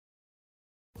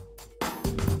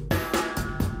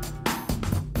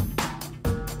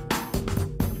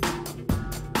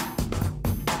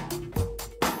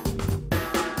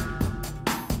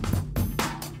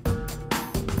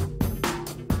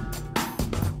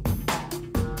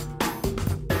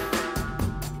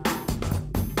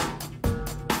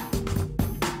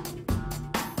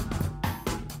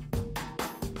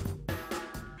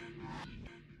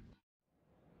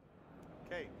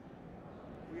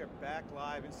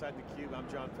live inside theCUBE.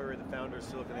 I'm John Furrier, the founder of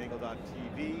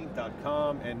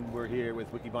SiliconANGLE.tv.com, and we're here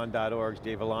with Wikibon.org's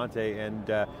Dave Vellante,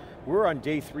 and we're on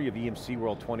day 3 of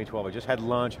EMCworld 2012. I just had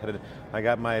lunch, I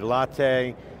got my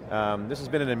latte. This has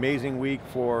been an amazing week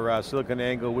for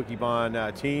SiliconANGLE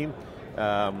Wikibon team.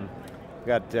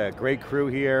 Got a great crew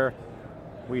here.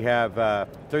 We have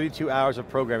 32 hours of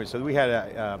programming. So we had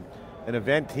an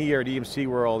event here at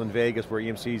EMCworld in Vegas where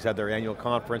EMCs had their annual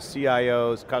conference,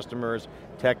 CIOs, customers,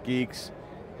 tech geeks,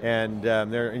 and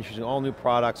they're introducing all new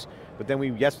products. But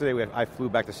then yesterday I flew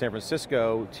back to San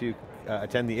Francisco to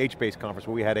attend the HBase conference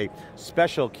where we had a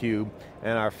special CUBE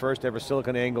and our first ever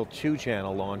SiliconANGLE 2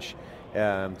 channel launch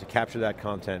to capture that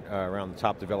content around the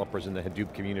top developers in the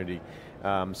Hadoop community.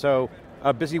 So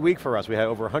a busy week for us. We had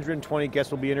over 120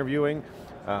 guests we'll be interviewing,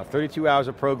 32 hours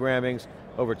of programming,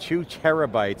 over 2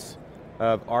 terabytes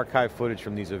of archive footage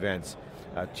from these events.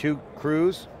 2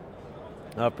 crews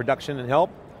of production and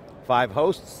help, 5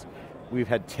 hosts. We've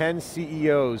had 10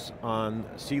 CEOs on,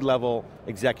 C-level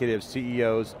executives,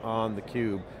 CEOs on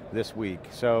theCUBE this week.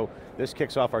 So this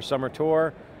kicks off our summer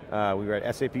tour. We were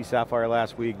at SAP Sapphire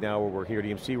last week, now we're here at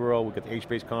EMCworld, we've got the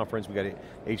HBase conference, we got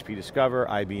HP Discover,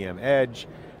 IBM Edge,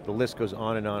 the list goes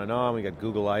on and on and on. We got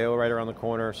Google I/O right around the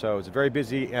corner, so it's a very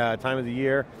busy time of the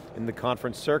year in the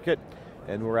conference circuit,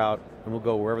 and we're out, and we'll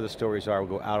go wherever the stories are,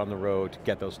 we'll go out on the road to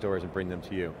get those stories and bring them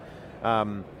to you.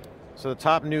 So the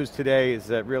top news today is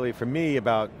that really for me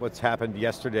about what's happened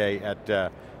yesterday at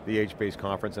the HBase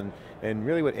conference, and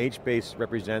really what HBase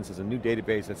represents is a new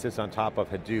database that sits on top of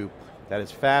Hadoop that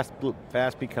is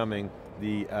fast becoming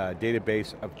the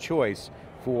database of choice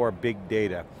for big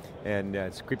data. And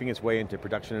it's creeping its way into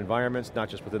production environments, not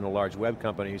just within the large web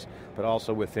companies, but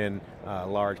also within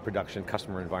large production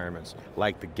customer environments,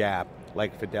 like the Gap,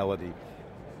 like Fidelity,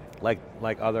 like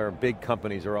other big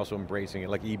companies are also embracing it,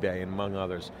 like eBay and among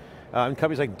others. And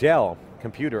companies like Dell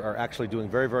Computer are actually doing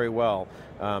very, very well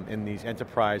in these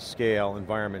enterprise scale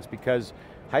environments because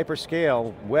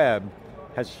hyperscale web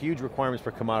has huge requirements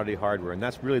for commodity hardware, and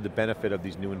that's really the benefit of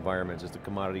these new environments, is the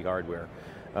commodity hardware.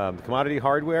 The commodity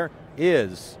hardware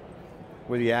is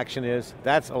where the action is.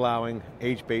 That's allowing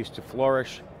HBase to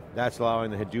flourish. That's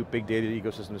allowing the Hadoop big data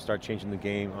ecosystem to start changing the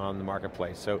game on the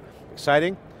marketplace. So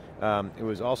exciting. It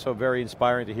was also very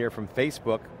inspiring to hear from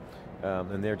Facebook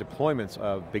and their deployments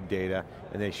of big data,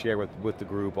 and they share with the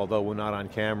group, although we're not on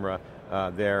camera,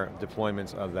 their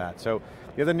deployments of that. So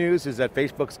the other news is that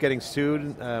Facebook's getting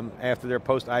sued after their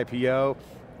post-IPO,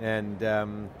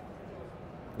 and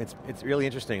it's really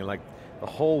interesting. Like the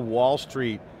whole Wall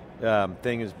Street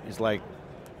thing is like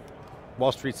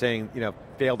Wall Street saying,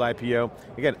 failed IPO.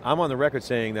 Again, I'm on the record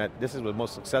saying that this is the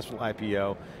most successful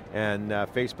IPO, and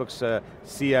Facebook's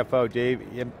CFO, Dave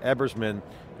Ebersman,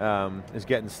 is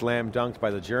getting slam dunked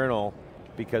by the Journal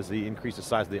because they increased the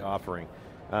size of the offering.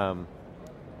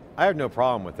 I have no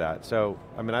problem with that. So,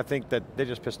 I think that they're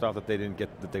just pissed off that they didn't get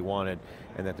what they wanted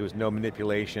and that there was no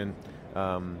manipulation.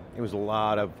 It was a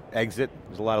lot of exit, there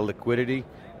was a lot of liquidity.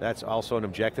 That's also an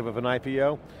objective of an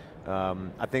IPO.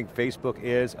 I think Facebook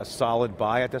is a solid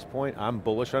buy at this point. I'm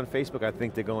bullish on Facebook. I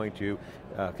think they're going to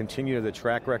continue the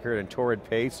track record and torrid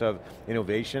pace of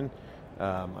innovation.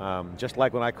 Just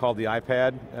like when I called the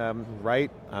iPad right,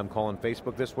 I'm calling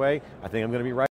Facebook this way. I think I'm going to be right.